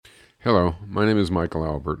Hello, my name is Michael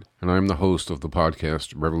Albert, and I am the host of the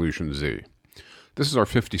podcast Revolution Z. This is our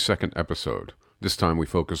 52nd episode. This time we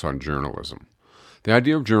focus on journalism. The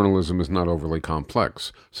idea of journalism is not overly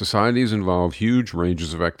complex. Societies involve huge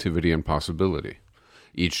ranges of activity and possibility.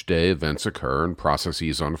 Each day events occur and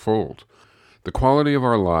processes unfold. The quality of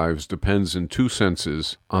our lives depends in two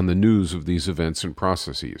senses on the news of these events and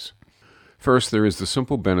processes. First, there is the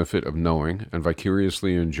simple benefit of knowing and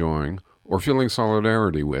vicariously enjoying or feeling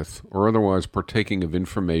solidarity with, or otherwise partaking of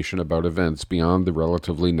information about events beyond the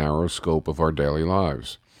relatively narrow scope of our daily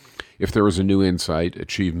lives. If there is a new insight,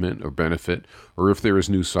 achievement, or benefit, or if there is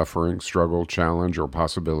new suffering, struggle, challenge, or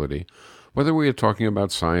possibility, whether we are talking about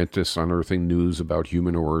scientists unearthing news about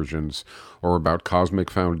human origins, or about cosmic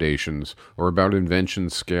foundations, or about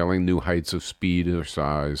inventions scaling new heights of speed or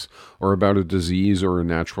size, or about a disease or a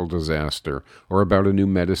natural disaster, or about a new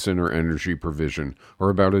medicine or energy provision, or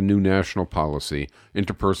about a new national policy,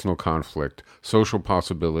 interpersonal conflict, social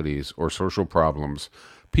possibilities, or social problems,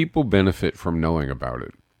 people benefit from knowing about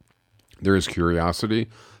it. There is curiosity,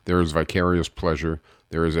 there is vicarious pleasure,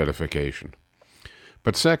 there is edification.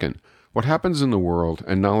 But second, what happens in the world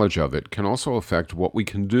and knowledge of it can also affect what we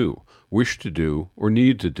can do, wish to do, or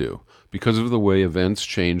need to do, because of the way events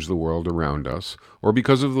change the world around us, or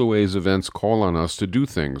because of the ways events call on us to do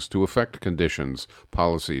things to affect conditions,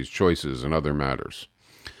 policies, choices, and other matters.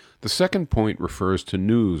 The second point refers to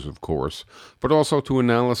news, of course, but also to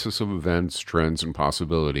analysis of events, trends, and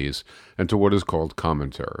possibilities, and to what is called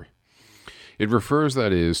commentary. It refers,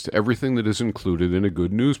 that is, to everything that is included in a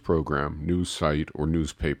good news program, news site, or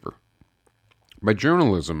newspaper. By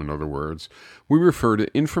journalism, in other words, we refer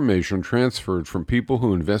to information transferred from people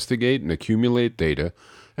who investigate and accumulate data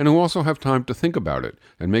and who also have time to think about it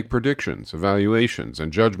and make predictions, evaluations,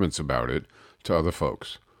 and judgments about it to other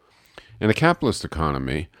folks. In a capitalist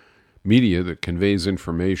economy, media that conveys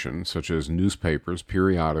information, such as newspapers,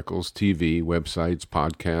 periodicals, TV, websites,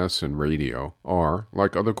 podcasts, and radio, are,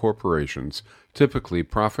 like other corporations, typically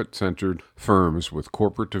profit-centered firms with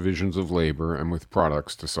corporate divisions of labor and with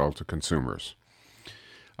products to sell to consumers.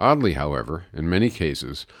 Oddly, however, in many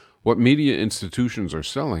cases, what media institutions are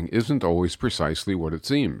selling isn't always precisely what it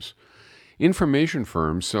seems. Information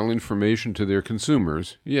firms sell information to their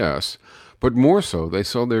consumers, yes, but more so they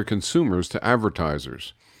sell their consumers to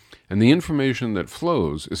advertisers. And the information that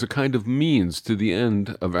flows is a kind of means to the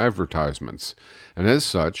end of advertisements, and as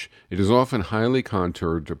such, it is often highly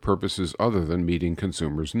contoured to purposes other than meeting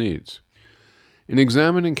consumers' needs. In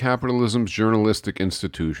examining capitalism's journalistic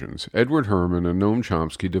institutions, Edward Herman and Noam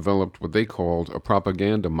Chomsky developed what they called a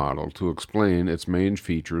propaganda model to explain its main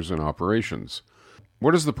features and operations.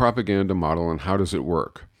 What is the propaganda model and how does it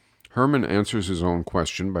work? Herman answers his own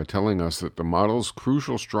question by telling us that the model's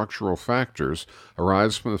crucial structural factors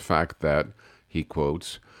arise from the fact that, he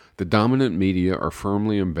quotes, the dominant media are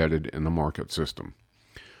firmly embedded in the market system.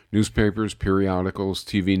 Newspapers, periodicals,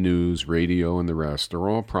 TV news, radio, and the rest are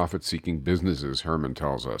all profit-seeking businesses, Herman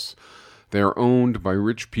tells us. They are owned by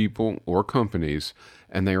rich people or companies,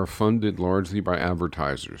 and they are funded largely by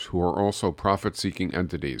advertisers, who are also profit-seeking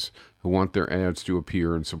entities who want their ads to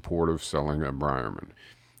appear in support of selling environment.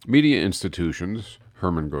 Media institutions,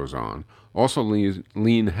 Herman goes on, also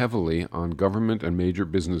lean heavily on government and major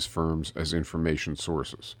business firms as information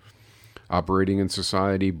sources. Operating in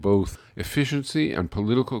society, both efficiency and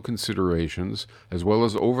political considerations, as well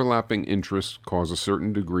as overlapping interests, cause a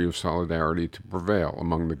certain degree of solidarity to prevail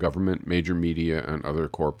among the government, major media, and other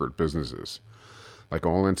corporate businesses. Like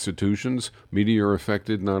all institutions, media are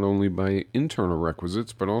affected not only by internal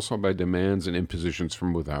requisites, but also by demands and impositions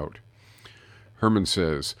from without. Herman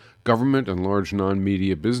says, government and large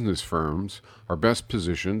non-media business firms are best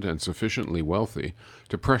positioned and sufficiently wealthy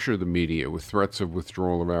to pressure the media with threats of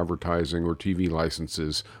withdrawal of advertising or TV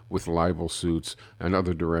licenses, with libel suits and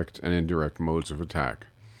other direct and indirect modes of attack.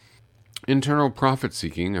 Internal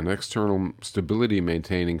profit-seeking and external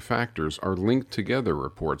stability-maintaining factors are linked together,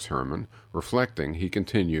 reports Herman, reflecting, he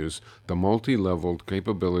continues, the multi-leveled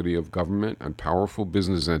capability of government and powerful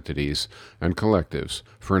business entities and collectives,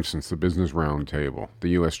 for instance the Business Roundtable, the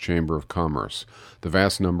U.S. Chamber of Commerce, the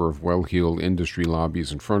vast number of well-heeled industry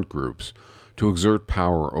lobbies and front groups, to exert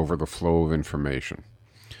power over the flow of information.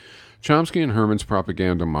 Chomsky and Herman's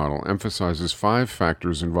propaganda model emphasizes 5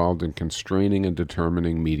 factors involved in constraining and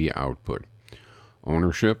determining media output: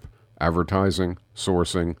 ownership, advertising,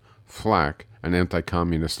 sourcing, flack, and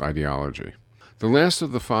anti-communist ideology. The last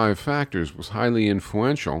of the 5 factors was highly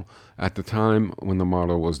influential at the time when the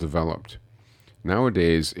model was developed.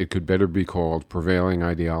 Nowadays, it could better be called prevailing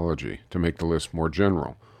ideology, to make the list more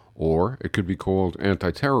general, or it could be called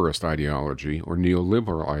anti-terrorist ideology or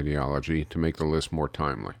neoliberal ideology, to make the list more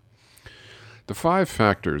timely. The 5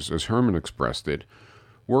 factors, as Herman expressed it,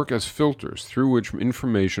 work as filters through which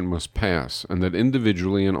information must pass, and that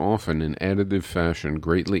individually and often in additive fashion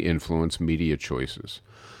greatly influence media choices.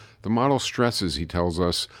 The model stresses, he tells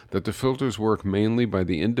us, that the filters work mainly by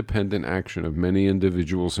the independent action of many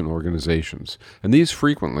individuals and organizations, and these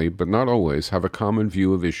frequently, but not always, have a common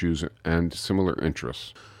view of issues and similar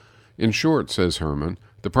interests. In short, says Herman,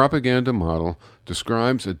 the propaganda model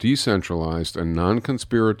describes a decentralized and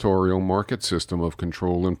non-conspiratorial market system of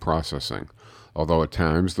control and processing, although at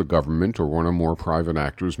times the government or one or more private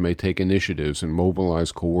actors may take initiatives and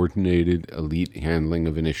mobilize coordinated elite handling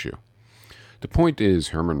of an issue. The point is,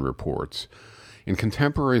 Herman reports, in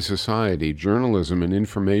contemporary society, journalism and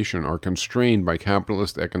information are constrained by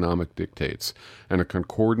capitalist economic dictates and a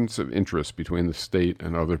concordance of interests between the state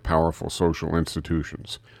and other powerful social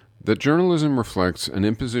institutions. That journalism reflects an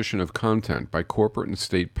imposition of content by corporate and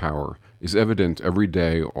state power is evident every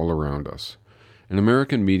day all around us. In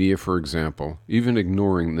American media, for example, even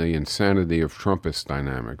ignoring the insanity of Trumpist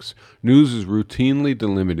dynamics, news is routinely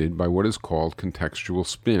delimited by what is called contextual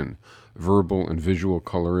spin, verbal and visual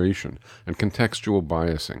coloration, and contextual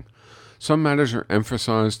biasing. Some matters are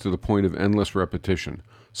emphasized to the point of endless repetition.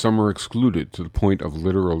 Some are excluded to the point of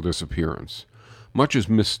literal disappearance. Much is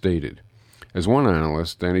misstated. As one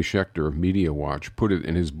analyst, Danny Schechter of Media Watch, put it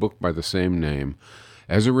in his book by the same name,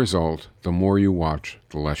 as a result, the more you watch,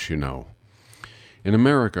 the less you know. In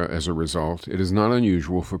America, as a result, it is not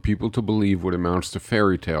unusual for people to believe what amounts to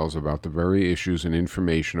fairy tales about the very issues and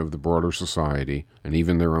information of the broader society and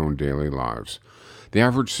even their own daily lives. The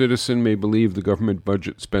average citizen may believe the government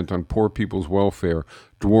budget spent on poor people's welfare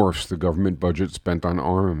dwarfs the government budget spent on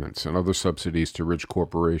armaments and other subsidies to rich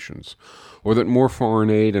corporations, or that more foreign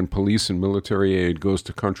aid and police and military aid goes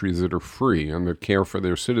to countries that are free and that care for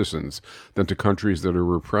their citizens than to countries that are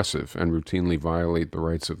repressive and routinely violate the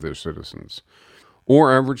rights of their citizens.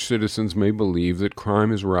 Or average citizens may believe that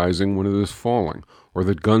crime is rising when it is falling, or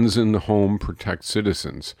that guns in the home protect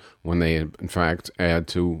citizens when they, in fact, add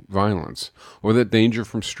to violence, or that danger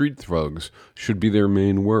from street thugs should be their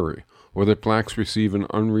main worry, or that blacks receive an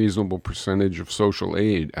unreasonable percentage of social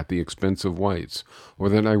aid at the expense of whites, or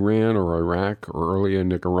that Iran or Iraq or earlier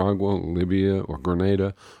Nicaragua, Libya, or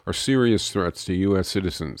Grenada are serious threats to U.S.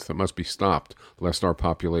 citizens that must be stopped lest our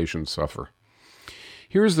population suffer.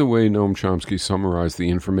 Here is the way Noam Chomsky summarized the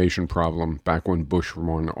information problem back when Bush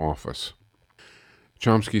won office.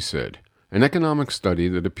 Chomsky said, "An economic study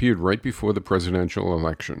that appeared right before the presidential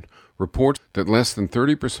election reports that less than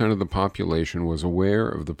 30% of the population was aware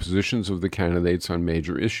of the positions of the candidates on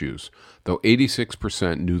major issues, though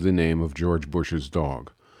 86% knew the name of George Bush's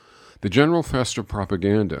dog. The general fester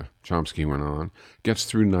propaganda," Chomsky went on, "gets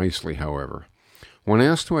through nicely, however. When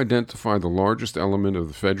asked to identify the largest element of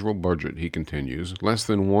the federal budget," he continues, less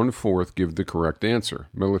than 1/4 give the correct answer,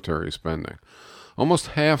 military spending. Almost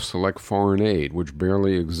half select foreign aid, which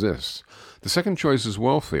barely exists. The second choice is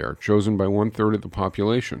welfare, chosen by 1/3 of the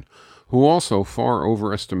population, who also far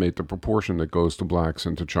overestimate the proportion that goes to blacks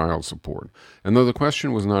and to child support. And though the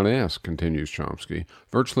question was not asked, continues Chomsky,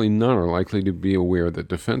 virtually none are likely to be aware that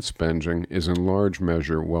defense spending is in large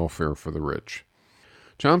measure welfare for the rich.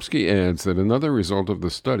 Chomsky adds that another result of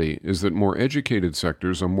the study is that more educated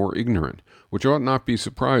sectors are more ignorant, which ought not be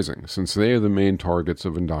surprising, since they are the main targets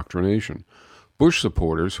of indoctrination. Bush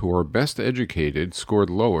supporters, who are best educated,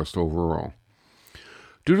 scored lowest overall.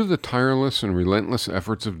 Due to the tireless and relentless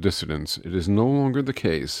efforts of dissidents, it is no longer the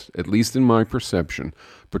case, at least in my perception,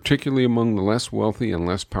 particularly among the less wealthy and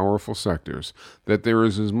less powerful sectors, that there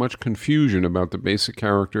is as much confusion about the basic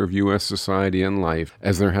character of U.S. society and life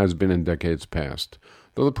as there has been in decades past,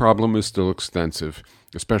 though the problem is still extensive,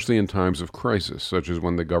 especially in times of crisis, such as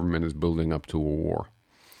when the government is building up to a war.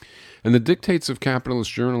 And the dictates of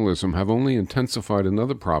capitalist journalism have only intensified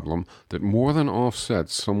another problem that more than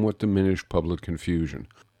offsets somewhat diminished public confusion.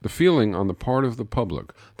 The feeling on the part of the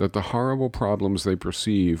public that the horrible problems they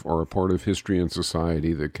perceive are a part of history and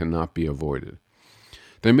society that cannot be avoided.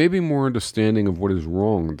 There may be more understanding of what is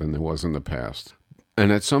wrong than there was in the past,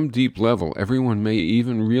 and at some deep level everyone may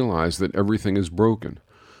even realize that everything is broken.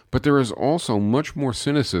 But there is also much more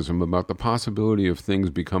cynicism about the possibility of things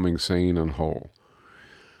becoming sane and whole.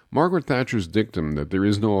 Margaret Thatcher's dictum that there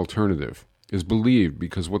is no alternative is believed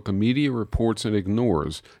because what the media reports and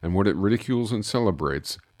ignores, and what it ridicules and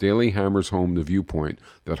celebrates, daily hammers home the viewpoint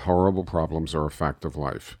that horrible problems are a fact of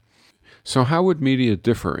life. So how would media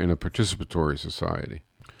differ in a participatory society?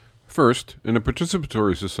 First, in a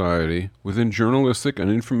participatory society, within journalistic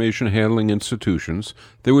and information handling institutions,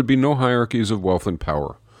 there would be no hierarchies of wealth and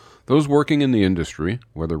power. Those working in the industry,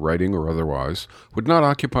 whether writing or otherwise, would not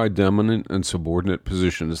occupy dominant and subordinate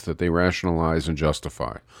positions that they rationalize and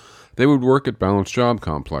justify. They would work at balanced job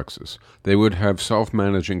complexes. They would have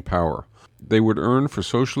self-managing power. They would earn for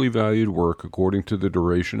socially valued work according to the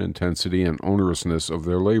duration, intensity, and onerousness of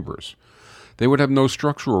their labors. They would have no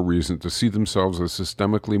structural reason to see themselves as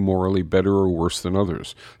systemically morally better or worse than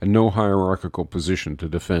others, and no hierarchical position to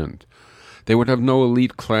defend. They would have no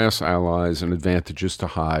elite class allies and advantages to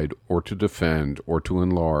hide or to defend or to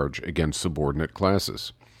enlarge against subordinate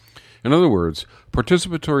classes. In other words,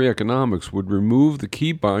 participatory economics would remove the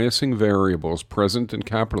key biasing variables present in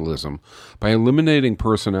capitalism by eliminating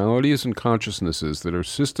personalities and consciousnesses that are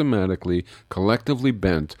systematically, collectively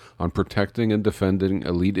bent on protecting and defending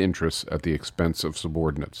elite interests at the expense of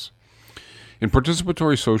subordinates. In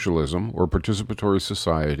participatory socialism, or participatory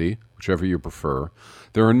society, whichever you prefer,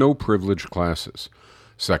 there are no privileged classes.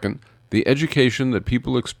 Second, the education that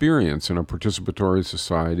people experience in a participatory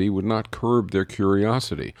society would not curb their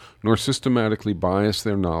curiosity, nor systematically bias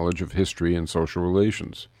their knowledge of history and social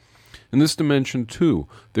relations. In this dimension, too,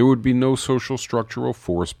 there would be no social structural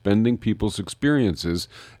force bending people's experiences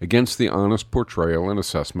against the honest portrayal and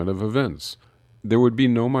assessment of events. There would be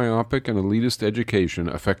no myopic and elitist education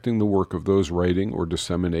affecting the work of those writing or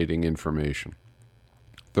disseminating information.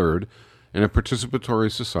 Third, in a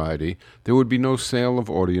participatory society, there would be no sale of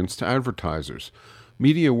audience to advertisers.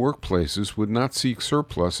 Media workplaces would not seek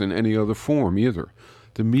surplus in any other form either.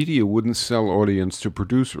 The media wouldn't sell audience to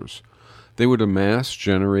producers. They would amass,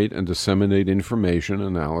 generate, and disseminate information,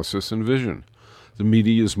 analysis, and vision. The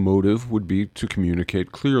media's motive would be to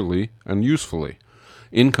communicate clearly and usefully.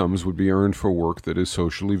 Incomes would be earned for work that is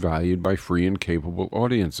socially valued by free and capable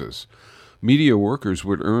audiences. Media workers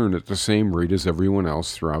would earn at the same rate as everyone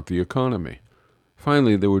else throughout the economy.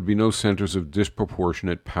 Finally, there would be no centers of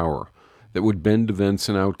disproportionate power that would bend events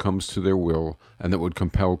and outcomes to their will and that would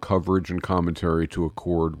compel coverage and commentary to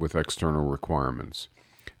accord with external requirements.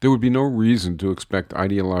 There would be no reason to expect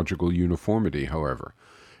ideological uniformity, however.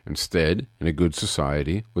 Instead, in a good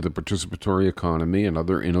society, with a participatory economy and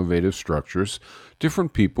other innovative structures,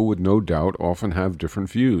 different people would no doubt often have different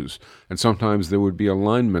views, and sometimes there would be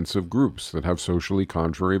alignments of groups that have socially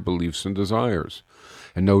contrary beliefs and desires.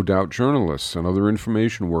 And no doubt journalists and other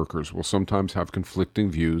information workers will sometimes have conflicting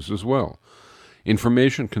views as well.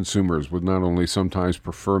 Information consumers would not only sometimes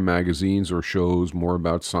prefer magazines or shows more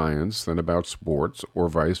about science than about sports, or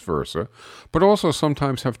vice versa, but also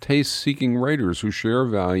sometimes have taste-seeking writers who share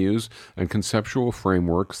values and conceptual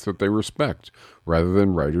frameworks that they respect, rather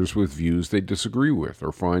than writers with views they disagree with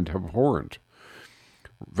or find abhorrent.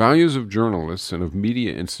 Values of journalists and of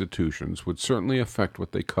media institutions would certainly affect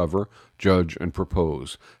what they cover, judge, and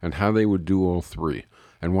propose, and how they would do all three,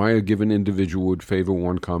 and why a given individual would favor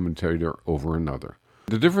one commentator over another.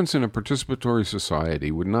 The difference in a participatory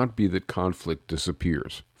society would not be that conflict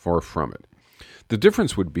disappears. Far from it. The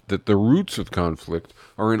difference would be that the roots of conflict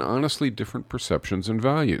are in honestly different perceptions and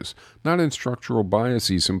values, not in structural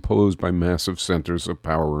biases imposed by massive centers of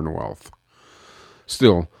power and wealth.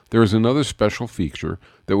 Still, there is another special feature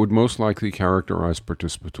that would most likely characterize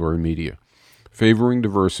participatory media. Favoring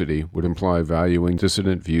diversity would imply valuing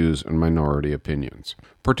dissident views and minority opinions.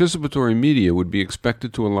 Participatory media would be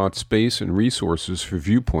expected to allot space and resources for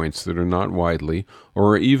viewpoints that are not widely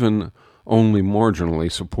or even only marginally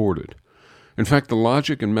supported. In fact, the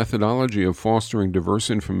logic and methodology of fostering diverse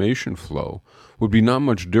information flow would be not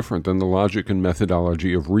much different than the logic and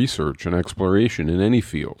methodology of research and exploration in any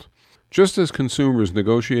field. Just as consumers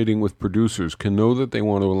negotiating with producers can know that they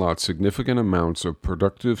want to allot significant amounts of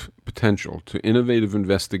productive potential to innovative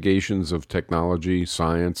investigations of technology,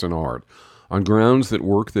 science, and art, on grounds that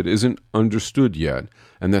work that isn't understood yet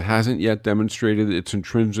and that hasn't yet demonstrated its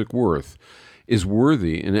intrinsic worth, is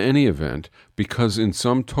worthy in any event because in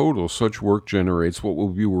sum total such work generates what will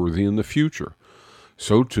be worthy in the future.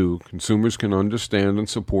 So too, consumers can understand and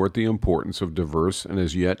support the importance of diverse and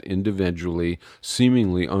as yet individually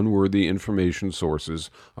seemingly unworthy information sources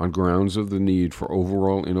on grounds of the need for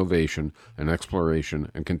overall innovation and exploration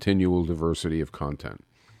and continual diversity of content.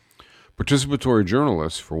 Participatory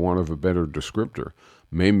journalists, for want of a better descriptor,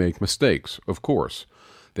 may make mistakes, of course.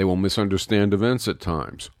 They will misunderstand events at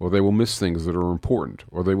times, or they will miss things that are important,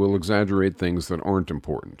 or they will exaggerate things that aren't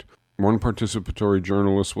important. One participatory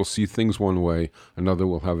journalist will see things one way, another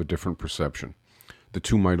will have a different perception. The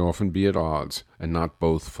two might often be at odds, and not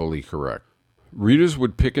both fully correct. Readers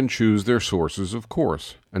would pick and choose their sources, of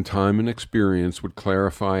course, and time and experience would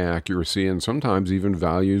clarify accuracy and sometimes even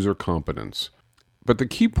values or competence. But the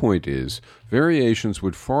key point is, variations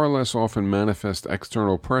would far less often manifest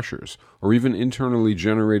external pressures or even internally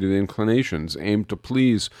generated inclinations aimed to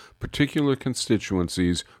please particular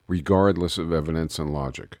constituencies regardless of evidence and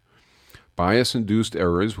logic. Bias-induced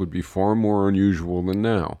errors would be far more unusual than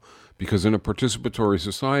now, because in a participatory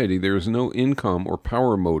society there is no income or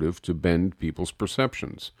power motive to bend people's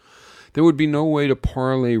perceptions. There would be no way to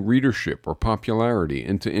parlay readership or popularity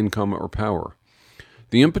into income or power.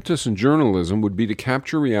 The impetus in journalism would be to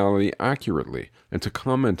capture reality accurately and to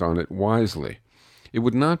comment on it wisely. It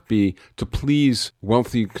would not be to please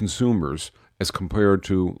wealthy consumers as compared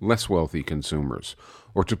to less wealthy consumers,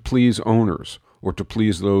 or to please owners, or to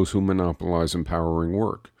please those who monopolize empowering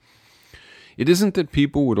work. It isn't that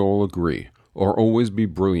people would all agree, or always be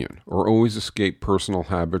brilliant, or always escape personal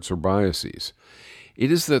habits or biases.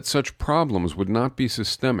 It is that such problems would not be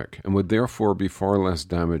systemic and would therefore be far less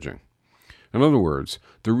damaging. In other words,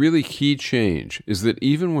 the really key change is that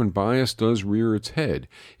even when bias does rear its head,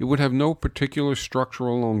 it would have no particular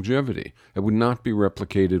structural longevity and would not be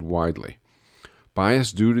replicated widely.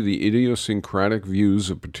 Bias due to the idiosyncratic views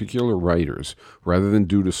of particular writers, rather than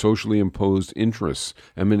due to socially imposed interests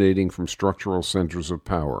emanating from structural centers of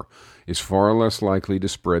power, is far less likely to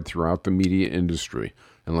spread throughout the media industry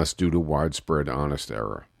unless due to widespread honest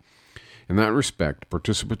error. In that respect,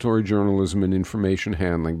 participatory journalism and information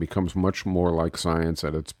handling becomes much more like science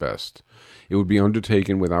at its best. It would be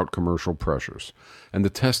undertaken without commercial pressures, and the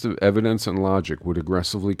test of evidence and logic would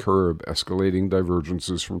aggressively curb escalating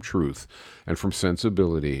divergences from truth and from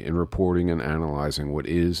sensibility in reporting and analyzing what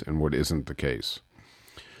is and what isn't the case.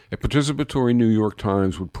 A participatory New York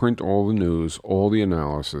Times would print all the news, all the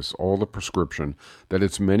analysis, all the prescription that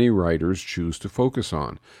its many writers choose to focus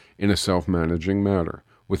on in a self-managing manner,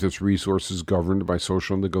 with its resources governed by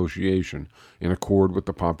social negotiation in accord with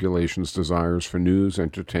the population's desires for news,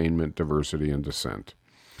 entertainment, diversity, and dissent.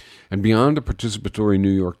 And beyond a participatory New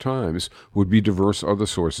York Times would be diverse other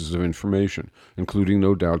sources of information, including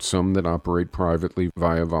no doubt some that operate privately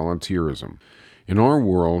via volunteerism. In our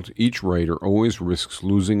world, each writer always risks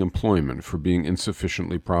losing employment for being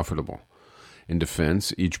insufficiently profitable. In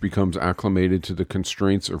defense, each becomes acclimated to the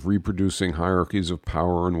constraints of reproducing hierarchies of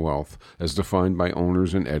power and wealth as defined by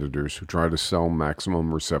owners and editors who try to sell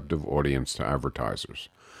maximum receptive audience to advertisers.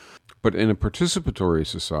 But in a participatory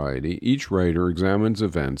society, each writer examines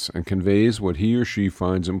events and conveys what he or she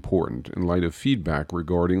finds important in light of feedback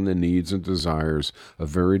regarding the needs and desires of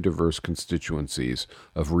very diverse constituencies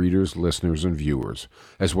of readers, listeners, and viewers,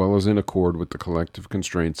 as well as in accord with the collective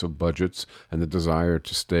constraints of budgets and the desire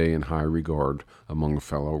to stay in high regard among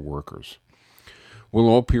fellow workers. Will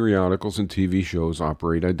all periodicals and TV shows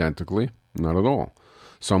operate identically? Not at all.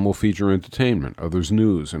 Some will feature entertainment, others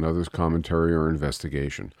news, and others commentary or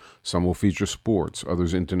investigation. Some will feature sports,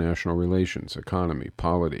 others international relations, economy,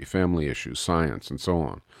 polity, family issues, science, and so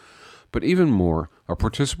on. But even more, a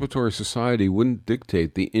participatory society wouldn't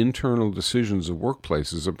dictate the internal decisions of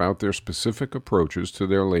workplaces about their specific approaches to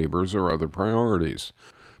their labors or other priorities.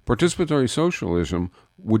 Participatory socialism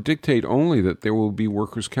would dictate only that there will be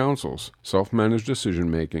workers' councils, self-managed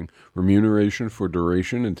decision-making, remuneration for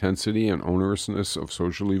duration, intensity, and onerousness of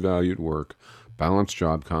socially valued work, balanced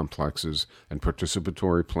job complexes, and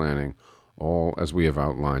participatory planning, all as we have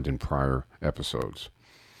outlined in prior episodes.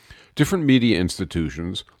 Different media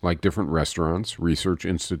institutions, like different restaurants, research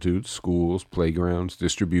institutes, schools, playgrounds,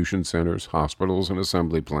 distribution centers, hospitals, and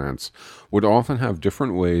assembly plants, would often have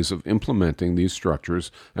different ways of implementing these structures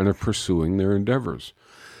and of pursuing their endeavors.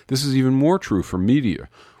 This is even more true for media,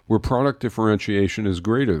 where product differentiation is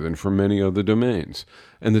greater than for many other domains,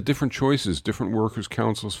 and the different choices different workers'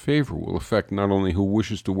 councils favor will affect not only who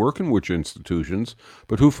wishes to work in which institutions,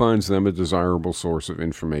 but who finds them a desirable source of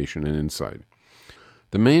information and insight.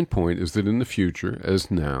 The main point is that in the future,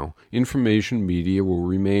 as now, information media will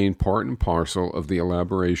remain part and parcel of the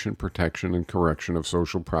elaboration, protection, and correction of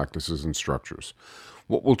social practices and structures.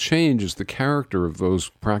 What will change is the character of those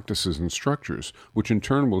practices and structures, which in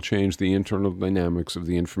turn will change the internal dynamics of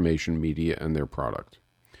the information media and their product.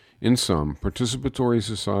 In sum, participatory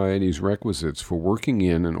societies' requisites for working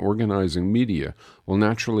in and organizing media will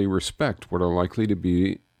naturally respect what are likely to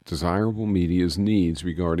be desirable media's needs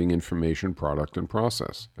regarding information product and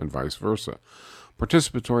process, and vice versa.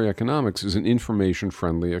 Participatory economics is an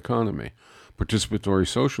information-friendly economy. Participatory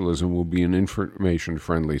socialism will be an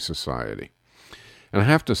information-friendly society. And I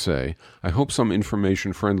have to say, I hope some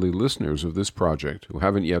information-friendly listeners of this project who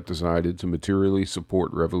haven't yet decided to materially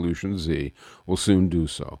support Revolution Z will soon do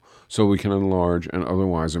so we can enlarge and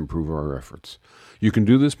otherwise improve our efforts. You can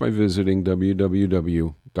do this by visiting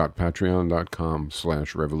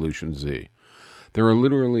www.patreon.com/revolutionz. There are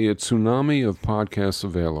literally a tsunami of podcasts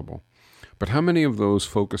available. But how many of those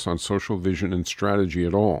focus on social vision and strategy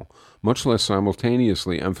at all, much less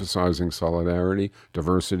simultaneously emphasizing solidarity,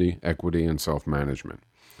 diversity, equity, and self-management?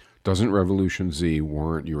 Doesn't Revolution Z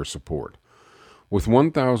warrant your support? With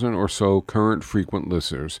 1,000 or so current frequent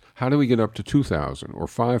listeners, how do we get up to 2,000 or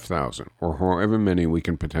 5,000 or however many we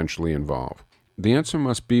can potentially involve? The answer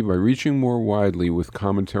must be by reaching more widely with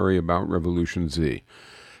commentary about Revolution Z.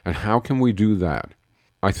 And how can we do that?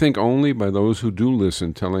 I think only by those who do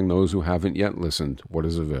listen telling those who haven't yet listened what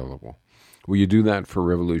is available. Will you do that for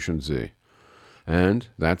Revolution Z? And,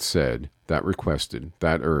 that said, that requested,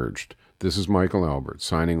 that urged, this is Michael Albert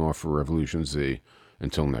signing off for Revolution Z.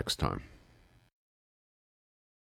 Until next time.